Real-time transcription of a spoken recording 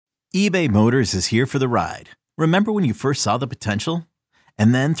eBay Motors is here for the ride. Remember when you first saw the potential?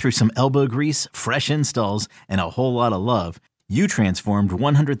 And then through some elbow grease, fresh installs, and a whole lot of love, you transformed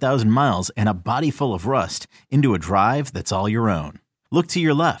 100,000 miles and a body full of rust into a drive that's all your own. Look to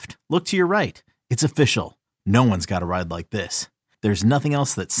your left. Look to your right. It's official. No one's got a ride like this. There's nothing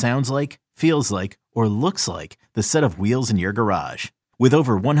else that sounds like, feels like, or looks like the set of wheels in your garage. With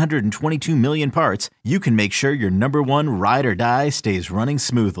over 122 million parts, you can make sure your number one ride or die stays running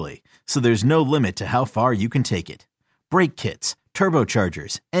smoothly. So there's no limit to how far you can take it. Brake kits,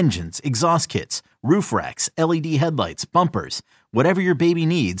 turbochargers, engines, exhaust kits, roof racks, LED headlights, bumpers, whatever your baby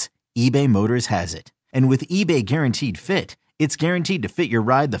needs, eBay Motors has it. And with eBay Guaranteed Fit, it's guaranteed to fit your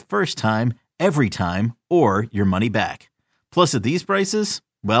ride the first time, every time, or your money back. Plus at these prices,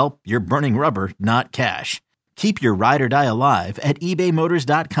 well, you're burning rubber, not cash. Keep your ride or die alive at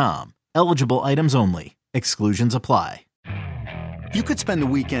ebaymotors.com. Eligible items only. Exclusions apply. You could spend the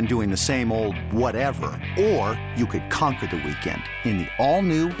weekend doing the same old whatever, or you could conquer the weekend in the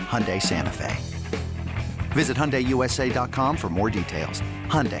all-new Hyundai Santa Fe. Visit HyundaiUSA.com for more details.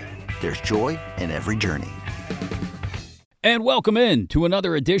 Hyundai, there's joy in every journey. And welcome in to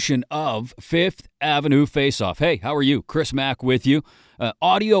another edition of Fifth Avenue Face-Off. Hey, how are you? Chris Mack with you.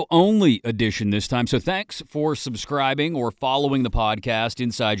 Audio-only edition this time, so thanks for subscribing or following the podcast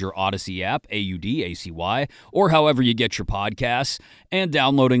inside your Odyssey app, AUDACY, or however you get your podcasts, and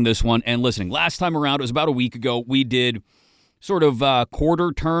downloading this one and listening. Last time around, it was about a week ago, we did sort of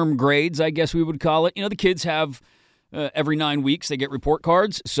quarter-term grades, I guess we would call it. You know, the kids have, every 9 weeks, they get report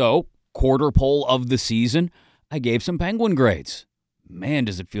cards, so quarter poll of the season, I gave some Penguin grades. Man,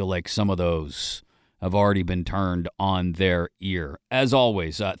 does it feel like some of those have already been turned on their ear. As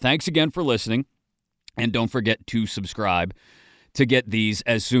always, thanks again for listening, and don't forget to subscribe to get these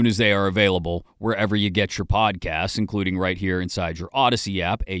as soon as they are available wherever you get your podcasts, including right here inside your Odyssey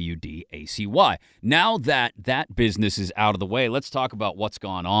app, AUDACY. Now that that business is out of the way, let's talk about what's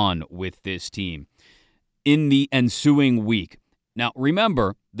gone on with this team in the ensuing week. Now,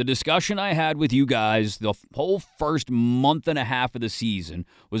 remember, the discussion I had with you guys the whole first month and a half of the season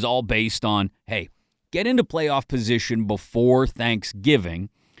was all based on, hey, get into playoff position before Thanksgiving,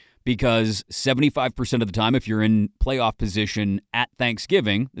 because 75% of the time, if you're in playoff position at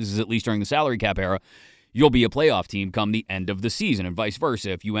Thanksgiving, this is at least during the salary cap era, you'll be a playoff team come the end of the season, and vice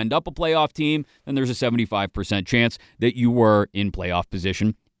versa. If you end up a playoff team, then there's a 75% chance that you were in playoff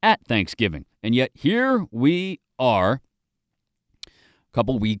position at Thanksgiving. And yet here we are, a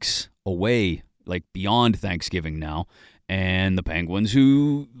couple weeks away, like beyond Thanksgiving now, and the Penguins,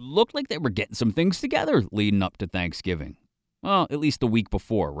 who looked like they were getting some things together leading up to Thanksgiving. Well, at least the week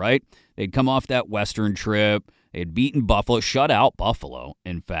before, right? They'd come off that Western trip. They had beaten Buffalo, shut out Buffalo,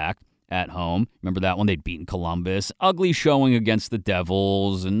 in fact, at home. Remember that one? They'd beaten Columbus. Ugly showing against the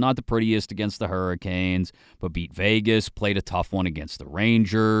Devils, and not the prettiest against the Hurricanes, but beat Vegas, played a tough one against the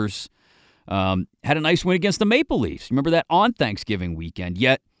Rangers. Had a nice win against the Maple Leafs. Remember that on Thanksgiving weekend.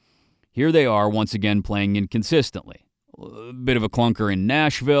 Yet, here they are once again playing inconsistently. A bit of a clunker in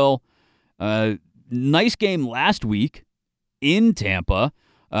Nashville. Nice game last week in Tampa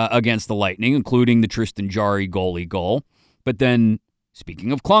against the Lightning, including the Tristan Jarry goalie goal. But then,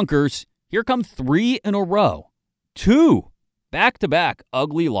 speaking of clunkers, here come 3 in a row. 2 back-to-back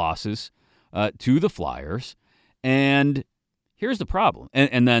ugly losses to the Flyers. And here's the problem.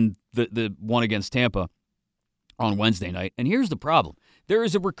 And then the one against Tampa on Wednesday night. And here's the problem. There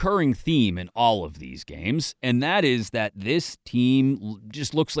is a recurring theme in all of these games, and that is that this team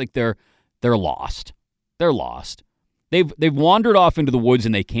just looks like they're lost. They're lost. They've wandered off into the woods,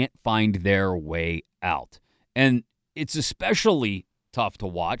 and they can't find their way out. And it's especially tough to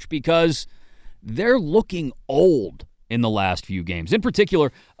watch because they're looking old in the last few games. In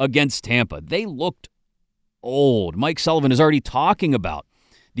particular, against Tampa, they looked old. Mike Sullivan is already talking about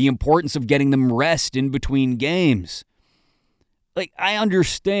the importance of getting them rest in between games. Like, I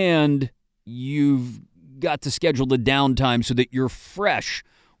understand you've got to schedule the downtime so that you're fresh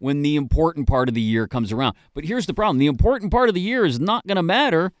when the important part of the year comes around. But here's the problem. The important part of the year is not going to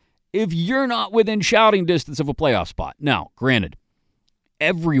matter if you're not within shouting distance of a playoff spot. Now, granted,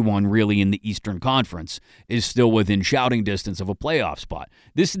 everyone really in the Eastern Conference is still within shouting distance of a playoff spot.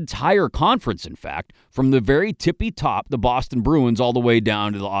 This entire conference, in fact, from the very tippy top, the Boston Bruins, all the way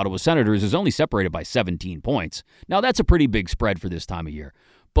down to the Ottawa Senators, is only separated by 17 points. Now, that's a pretty big spread for this time of year.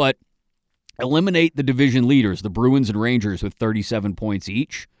 But eliminate the division leaders, the Bruins and Rangers, with 37 points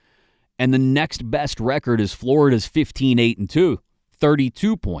each, and the next best record is Florida's 15-8-2,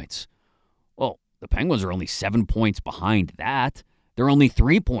 32 points. Well, the Penguins are only 7 points behind that. They're only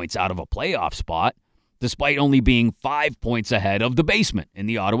 3 points out of a playoff spot. despite only being 5 points ahead of the basement in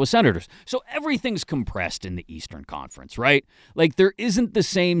the Ottawa Senators. So everything's compressed in the Eastern Conference, right? Like, there isn't the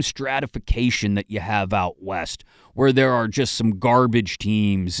same stratification that you have out west, where there are just some garbage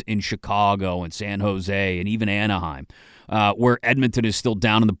teams in Chicago and San Jose and even Anaheim, where Edmonton is still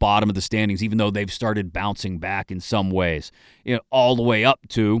down in the bottom of the standings, even though they've started bouncing back in some ways, all the way up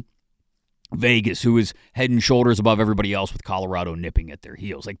to Vegas, who is head and shoulders above everybody else with Colorado nipping at their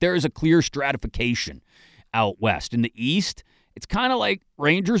heels. Like, there is a clear stratification out west. In the East, it's kind of like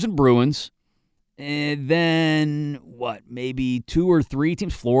Rangers and Bruins. And then, maybe 2 or 3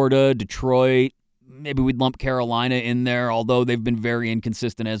 teams, Florida, Detroit. Maybe we'd lump Carolina in there, although they've been very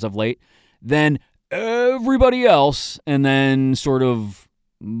inconsistent as of late. Then everybody else, and then sort of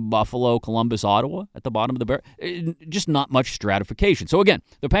Buffalo, Columbus, Ottawa at the bottom of the barrel. Just not much stratification. So again,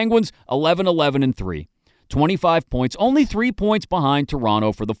 the Penguins 11-11-3, 25 points, only 3 points behind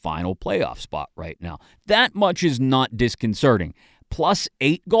Toronto for the final playoff spot right now. That much is not disconcerting. Plus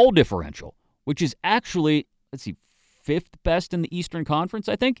 8 goal differential, which is actually, 5th best in the Eastern Conference,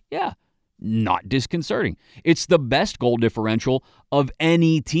 I think. Yeah, not disconcerting. It's the best goal differential of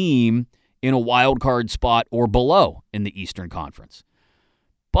any team in a wild card spot or below in the Eastern Conference.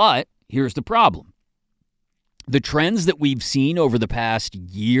 But here's the problem. The trends that we've seen over the past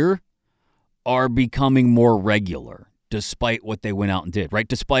year are becoming more regular, despite what they went out and did, right?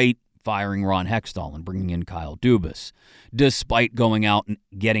 Despite firing Ron Hextall and bringing in Kyle Dubas, despite going out and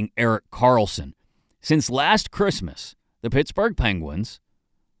getting Erik Karlsson. Since last Christmas, the Pittsburgh Penguins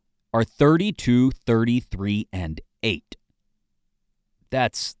are 32-33-8.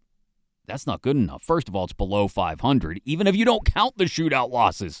 That's not good enough. First of all, it's below 500, even if you don't count the shootout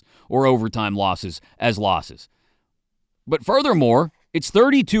losses or overtime losses as losses. But furthermore, it's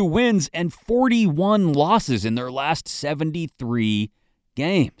 32 wins and 41 losses in their last 73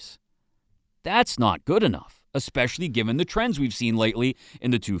 games. That's not good enough, especially given the trends we've seen lately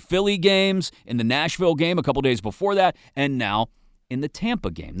in the 2 Philly games, in the Nashville game a couple days before that, and now in the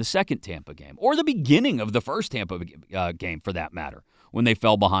Tampa game, the second Tampa game, or the beginning of the first Tampa game for that matter, when they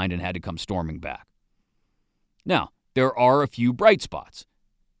fell behind and had to come storming back. Now, there are a few bright spots.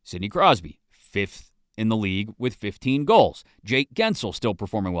 Sidney Crosby, 5th in the league with 15 goals. Jake Gensel still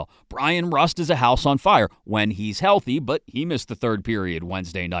performing well. Brian Rust is a house on fire when he's healthy, but he missed the third period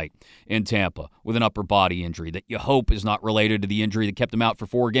Wednesday night in Tampa with an upper body injury that you hope is not related to the injury that kept him out for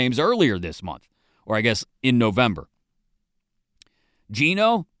 4 games earlier this month, or I guess in November.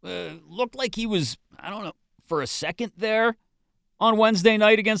 Gino looked like he was, for a second there on Wednesday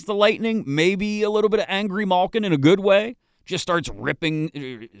night against the Lightning, maybe a little bit of angry Malkin in a good way. Just starts ripping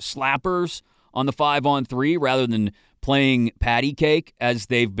slappers on the 5-on-3 rather than playing patty cake as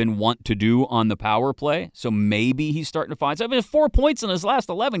they've been wont to do on the power play. So maybe he's starting to find something. 4 points in his last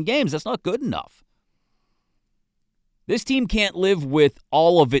 11 games. That's not good enough. This team can't live with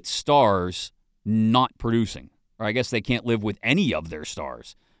all of its stars not producing. Or I guess they can't live with any of their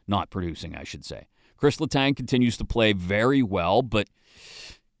stars not producing, I should say. Chris Letang continues to play very well, but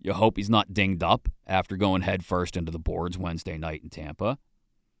you hope he's not dinged up after going headfirst into the boards Wednesday night in Tampa.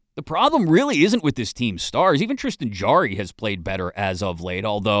 The problem really isn't with this team's stars. Even Tristan Jarry has played better as of late,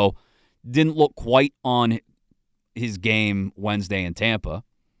 although didn't look quite on his game Wednesday in Tampa.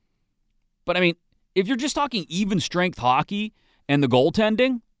 But, if you're just talking even strength hockey and the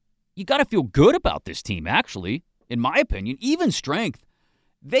goaltending, you got to feel good about this team, actually. In my opinion, even strength,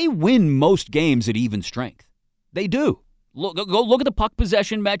 they win most games at even strength. They do. Go look at the puck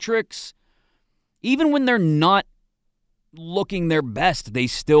possession metrics. Even when they're not looking their best, they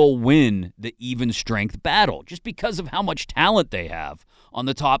still win the even strength battle just because of how much talent they have on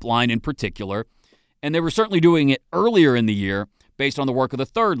the top line in particular. And they were certainly doing it earlier in the year based on the work of the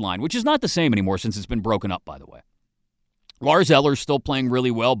third line, which is not the same anymore since it's been broken up, by the way. Lars Eller's still playing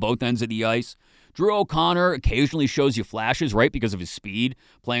really well, both ends of the ice. Drew O'Connor occasionally shows you flashes, right, because of his speed,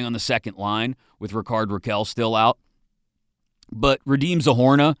 playing on the second line with Ricard Raquel still out. But Radim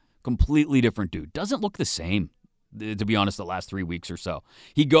Zohorna, completely different dude. Doesn't look the same, to be honest, the last 3 weeks or so.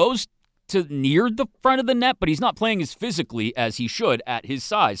 He goes to near the front of the net, but he's not playing as physically as he should at his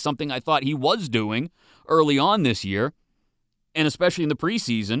size, something I thought he was doing early on this year, and especially in the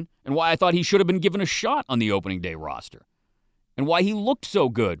preseason, and why I thought he should have been given a shot on the opening day roster, and why he looked so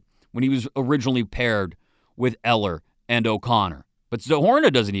good when he was originally paired with Eller and O'Connor. But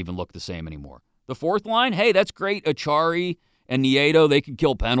Zohorna doesn't even look the same anymore. The fourth line, hey, that's great. Achari and Nieto, they can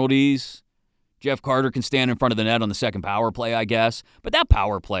kill penalties. Jeff Carter can stand in front of the net on the second power play, I guess. But that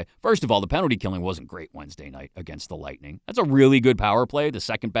power play, first of all, the penalty killing wasn't great Wednesday night against the Lightning. That's a really good power play, the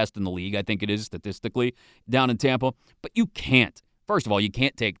second best in the league, I think it is statistically, down in Tampa. But you can't. First of all, you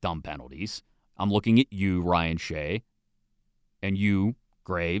can't take dumb penalties. I'm looking at you, Ryan Shea, and you,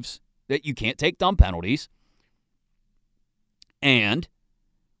 Graves, that you can't take dumb penalties. And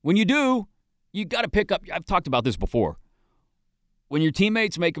when you do, you got to pick up. I've talked about this before. When your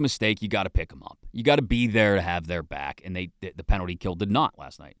teammates make a mistake, you got to pick them up. You got to be there to have their back, and the penalty kill did not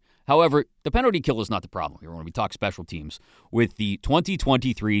last night. However, the penalty kill is not the problem here when we talk special teams with the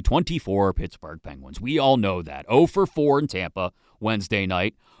 2023-24 Pittsburgh Penguins. We all know that. 0 for 4 in Tampa Wednesday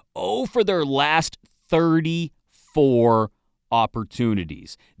night. 0 for their last 34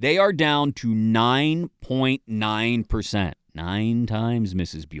 opportunities. They are down to 9.9%. 9 times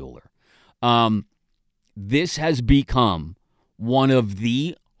Mrs. Bueller. This has become one of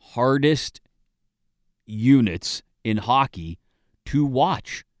the hardest units in hockey to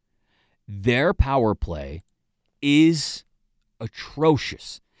watch. Their power play is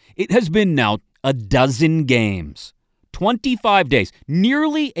atrocious. It has been now a dozen games, 25 days,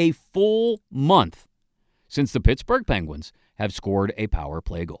 nearly a full month since the Pittsburgh Penguins have scored a power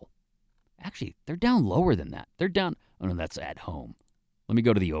play goal. Actually, they're down lower than that. They're down, oh no, that's at home. Let me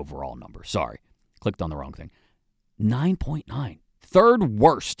go to the overall number. Sorry, clicked on the wrong thing. 9.9, third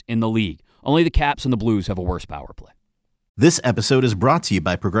worst in the league. Only the Caps and the Blues have a worse power play. This episode is brought to you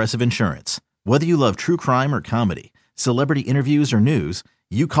by Progressive Insurance. Whether you love true crime or comedy, celebrity interviews or news,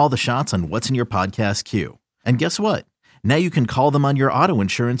 you call the shots on what's in your podcast queue. And guess what? Now you can call them on your auto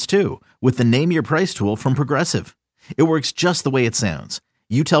insurance too with the Name Your Price tool from Progressive. It works just the way it sounds.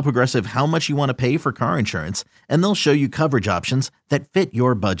 You tell Progressive how much you want to pay for car insurance, and they'll show you coverage options that fit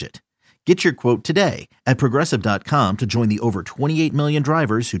your budget. Get your quote today at Progressive.com to join the over 28 million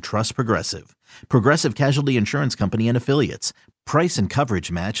drivers who trust Progressive. Progressive Casualty Insurance Company and Affiliates. Price and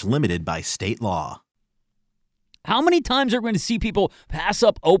coverage match limited by state law. How many times are we going to see people pass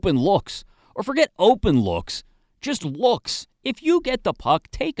up open looks? Or forget open looks, just looks. If you get the puck,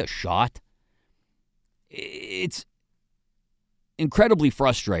 take a shot. It's incredibly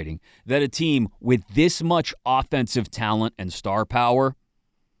frustrating that a team with this much offensive talent and star power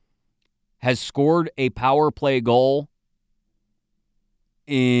has scored a power play goal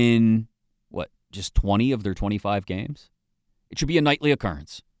in, just 20 of their 25 games? It should be a nightly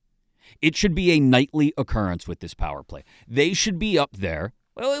occurrence. It should be a nightly occurrence with this power play. They should be up there.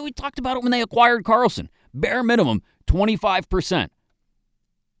 Well, we talked about it when they acquired Karlsson. Bare minimum, 25%.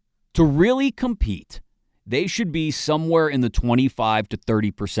 To really compete, they should be somewhere in the 25 to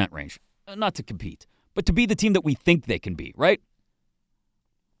 30% range. Not to compete, but to be the team that we think they can be, right?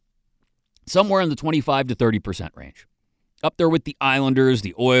 Somewhere in the 25 to 30% range. Up there with the Islanders,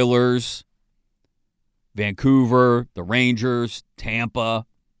 the Oilers, Vancouver, the Rangers, Tampa.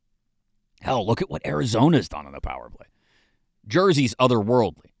 Hell, look at what Arizona's done on the power play. Jersey's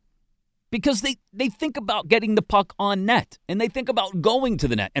otherworldly. Because they think about getting the puck on net, and they think about going to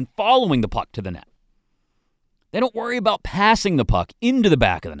the net and following the puck to the net. They don't worry about passing the puck into the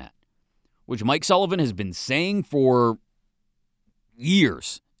back of the net, which Mike Sullivan has been saying for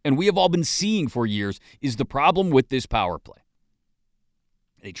years, and we have all been seeing for years, is the problem with this power play.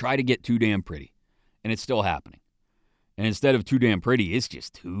 They try to get too damn pretty, and it's still happening. And instead of too damn pretty, it's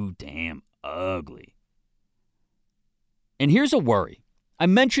just too damn ugly. And here's a worry. I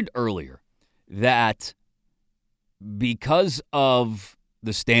mentioned earlier that because of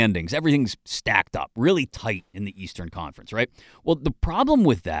the standings, everything's stacked up really tight in the Eastern Conference, right? Well, the problem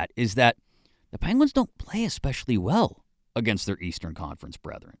with that is that the Penguins don't play especially well against their Eastern Conference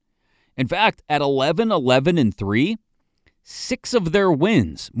brethren. In fact, at 11-11-3, 6 of their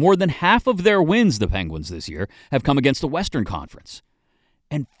wins, more than half of their wins, the Penguins this year, have come against the Western Conference.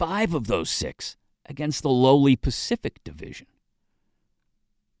 And 5 of those 6 against the lowly Pacific Division.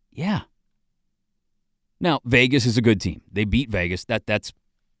 Yeah. Now, Vegas is a good team. They beat Vegas. That's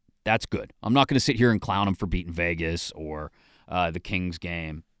good. I'm not going to sit here and clown them for beating Vegas or the Kings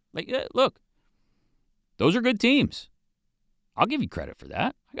game. Look, those are good teams. I'll give you credit for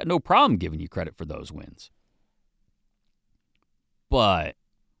that. I got no problem giving you credit for those wins. But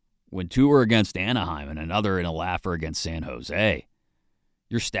when 2 are against Anaheim and another in a laugher against San Jose,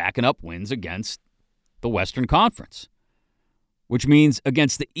 you're stacking up wins against the Western Conference, which means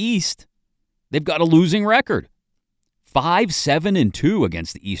against the East, they've got a losing record. 5-7-2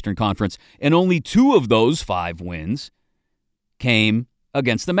 against the Eastern Conference, and only 2 of those 5 wins came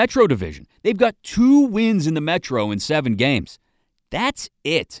against the Metro Division. They've got 2 wins in the Metro in 7 games. That's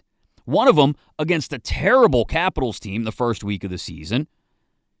it. One of them against a terrible Capitals team the first week of the season,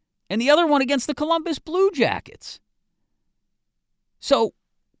 and the other one against the Columbus Blue Jackets. So,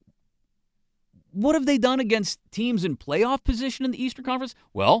 what have they done against teams in playoff position in the Eastern Conference?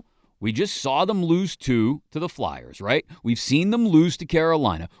 Well, We just saw them lose 2 to the Flyers, right? We've seen them lose to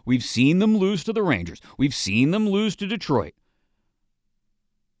Carolina. We've seen them lose to the Rangers. We've seen them lose to Detroit.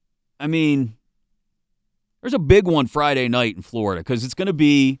 I mean, there's a big one Friday night in Florida because it's going to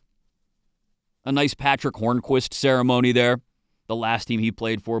be a nice Patrick Hornquist ceremony there. The last team he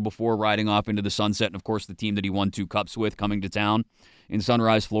played for before riding off into the sunset, and of course the team that he won 2 cups with coming to town in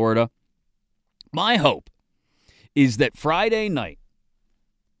Sunrise, Florida. My hope is that Friday night,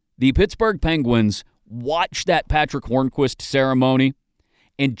 the Pittsburgh Penguins watch that Patrick Hornquist ceremony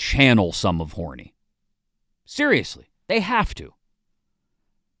and channel some of Horny. Seriously, they have to.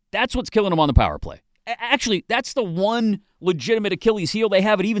 That's what's killing them on the power play. Actually, that's the one legitimate Achilles heel they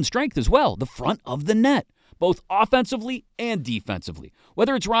have at even strength as well, the front of the net, both offensively and defensively,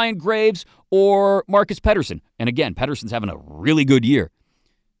 whether it's Ryan Graves or Marcus Pettersson. And again, Pettersson's having a really good year.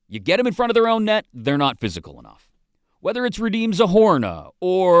 You get them in front of their own net, they're not physical enough. Whether it's Radim Zahorna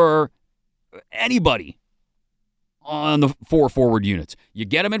or anybody on the 4 forward units, you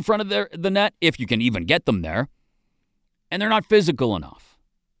get them in front of the net, if you can even get them there, and they're not physical enough.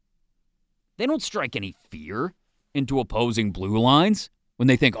 They don't strike any fear into opposing blue lines when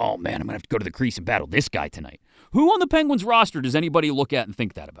they think, oh man, I'm going to have to go to the crease and battle this guy tonight. Who on the Penguins roster does anybody look at and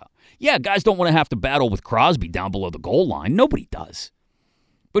think that about? Yeah, guys don't want to have to battle with Crosby down below the goal line. Nobody does.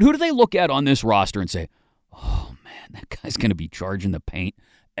 But who do they look at on this roster and say, oh man, that guy's going to be charging the paint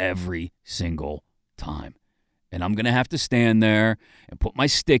every single time. And I'm going to have to stand there and put my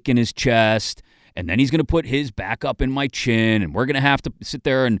stick in his chest, and then he's going to put his back up in my chin, and we're going to have to sit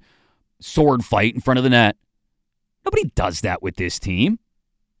there and sword fight in front of the net. Nobody does that with this team.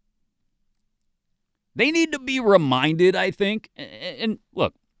 They need to be reminded, I think. And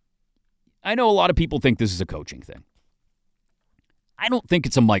look, I know a lot of people think this is a coaching thing. I don't think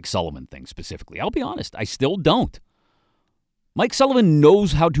it's a Mike Sullivan thing specifically. I'll be honest, I still don't. Mike Sullivan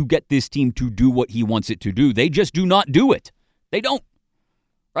knows how to get this team to do what he wants it to do. They just do not do it. They don't.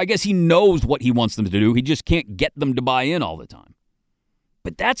 Or I guess he knows what he wants them to do. He just can't get them to buy in all the time.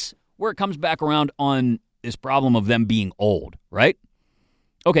 But that's where it comes back around on this problem of them being old, right?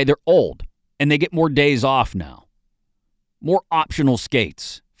 Okay, they're old, and they get more days off now. More optional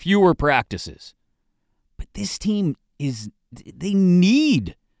skates, fewer practices. But this team they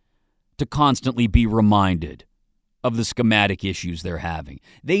need to constantly be reminded of the schematic issues they're having.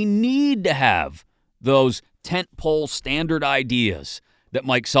 They need to have those tentpole standard ideas that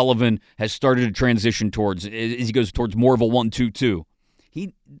Mike Sullivan has started to transition towards as he goes towards more of a 1-2-2.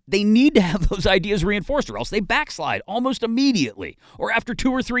 They need to have those ideas reinforced, or else they backslide almost immediately. Or after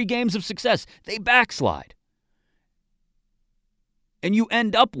 2 or 3 games of success, they backslide. And you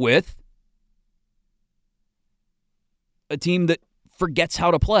end up with a team that forgets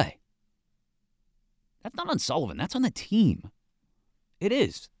how to play. That's not on Sullivan. That's on the team. It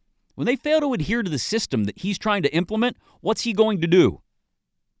is. When they fail to adhere to the system that he's trying to implement, what's he going to do?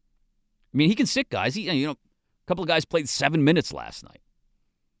 I mean, he can sit guys. A couple of guys played 7 minutes last night.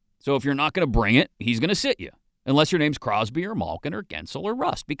 So if you're not going to bring it, he's going to sit you. Unless your name's Crosby or Malkin or Gensel or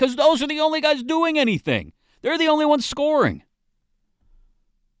Rust. Because those are the only guys doing anything. They're the only ones scoring.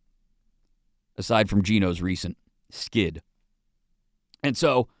 Aside from Gino's recent skid. And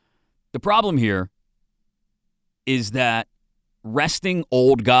so the problem here is that resting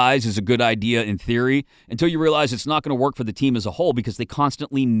old guys is a good idea in theory until you realize it's not going to work for the team as a whole because they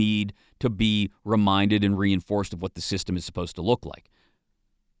constantly need to be reminded and reinforced of what the system is supposed to look like.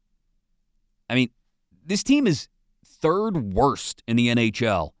 I mean, this team is 3rd worst in the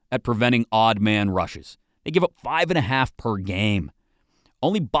NHL at preventing odd man rushes. They give up 5.5 per game.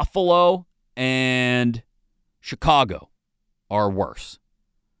 Only Buffalo and Chicago are worse.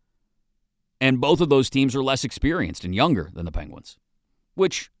 And both of those teams are less experienced and younger than the Penguins,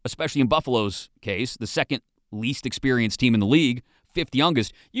 which, especially in Buffalo's case, the 2nd least experienced team in the league, 5th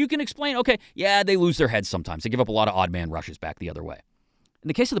youngest, you can explain, okay, yeah, they lose their heads sometimes. They give up a lot of odd man rushes back the other way. In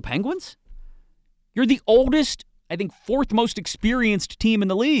the case of the Penguins, you're the oldest, I think 4th most experienced team in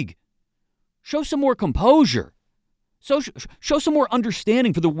the league. Show some more composure. So show some more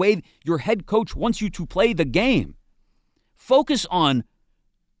understanding for the way your head coach wants you to play the game. Focus on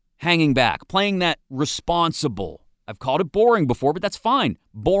hanging back, playing that responsible. I've called it boring before, but that's fine.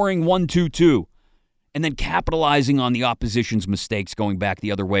 Boring 1-2-2. And then capitalizing on the opposition's mistakes going back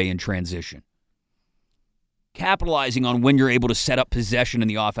the other way in transition. Capitalizing on when you're able to set up possession in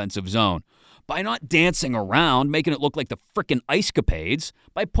the offensive zone. By not dancing around, making it look like the frickin' ice capades,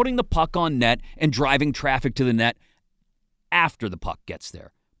 by putting the puck on net and driving traffic to the net after the puck gets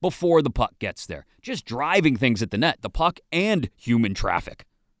there, before the puck gets there. Just driving things at the net, the puck and human traffic.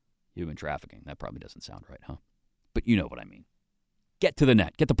 Human trafficking, that probably doesn't sound right, huh? But you know what I mean. get to the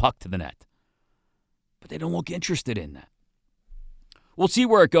net, get the puck to the net. But they don't look interested in that. We'll see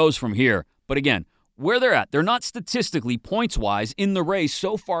where it goes from here. But again, where they're at, they're not statistically, points-wise, in the race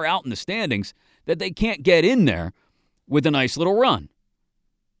so far out in the standings that they can't get in there with a nice little run.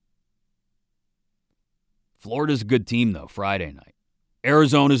 Florida's a good team, though, Friday night.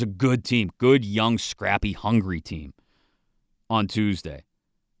 Arizona's a good team, good, young, scrappy, hungry team on Tuesday.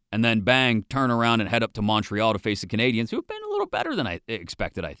 And then, bang, turn around and head up to Montreal to face the Canadiens, who've been a little better than I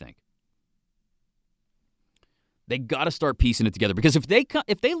expected, I think. They got to start piecing it together, because if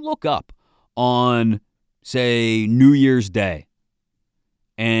they look up on, say, New Year's Day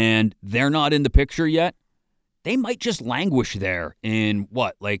and they're not in the picture yet, they might just languish there in,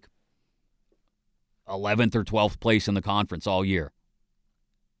 11th or 12th place in the conference all year.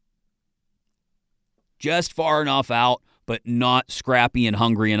 Just far enough out, but not scrappy and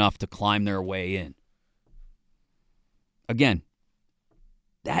hungry enough to climb their way in. Again,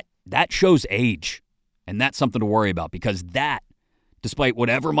 that shows age, and that's something to worry about, because that, despite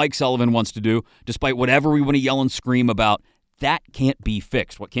whatever Mike Sullivan wants to do, despite whatever we want to yell and scream about, that can't be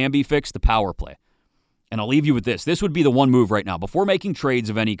fixed. What can be fixed? The power play. And I'll leave you with this. This would be the one move right now. Before making trades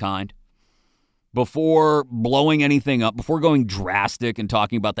of any kind, before blowing anything up, before going drastic and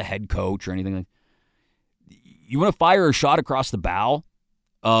talking about the head coach or anything like that, you want to fire a shot across the bow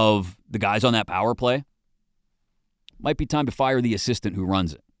of the guys on that power play? Might be time to fire the assistant who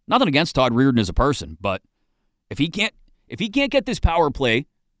runs it. Nothing against Todd Reirden as a person, but if he can't get this power play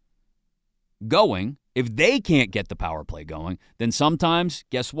going, if they can't get the power play going, then sometimes,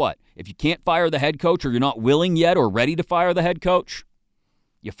 guess what? If you can't fire the head coach, or you're not willing yet or ready to fire the head coach,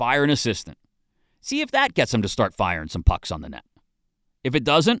 you fire an assistant. See if that gets them to start firing some pucks on the net. If it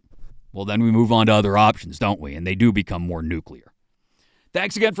doesn't, well, then we move on to other options, don't we? And they do become more nuclear.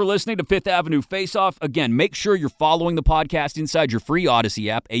 Thanks again for listening to Fifth Avenue Face-Off. Again, make sure you're following the podcast inside your free Odyssey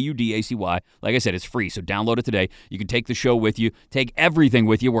app, AUDACY. Like I said, it's free, so download it today. You can take the show with you, take everything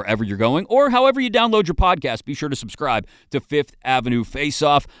with you wherever you're going, or however you download your podcast. Be sure to subscribe to Fifth Avenue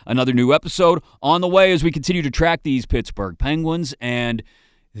Face-Off. Another new episode on the way as we continue to track these Pittsburgh Penguins, and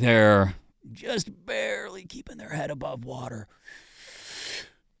they're just barely keeping their head above water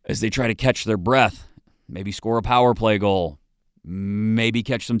as they try to catch their breath, maybe score a power play goal, maybe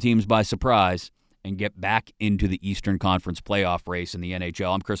catch some teams by surprise, and get back into the Eastern Conference playoff race in the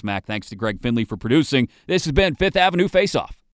NHL. I'm Chris Mack. Thanks to Greg Finley for producing. This has been Fifth Avenue Face-Off.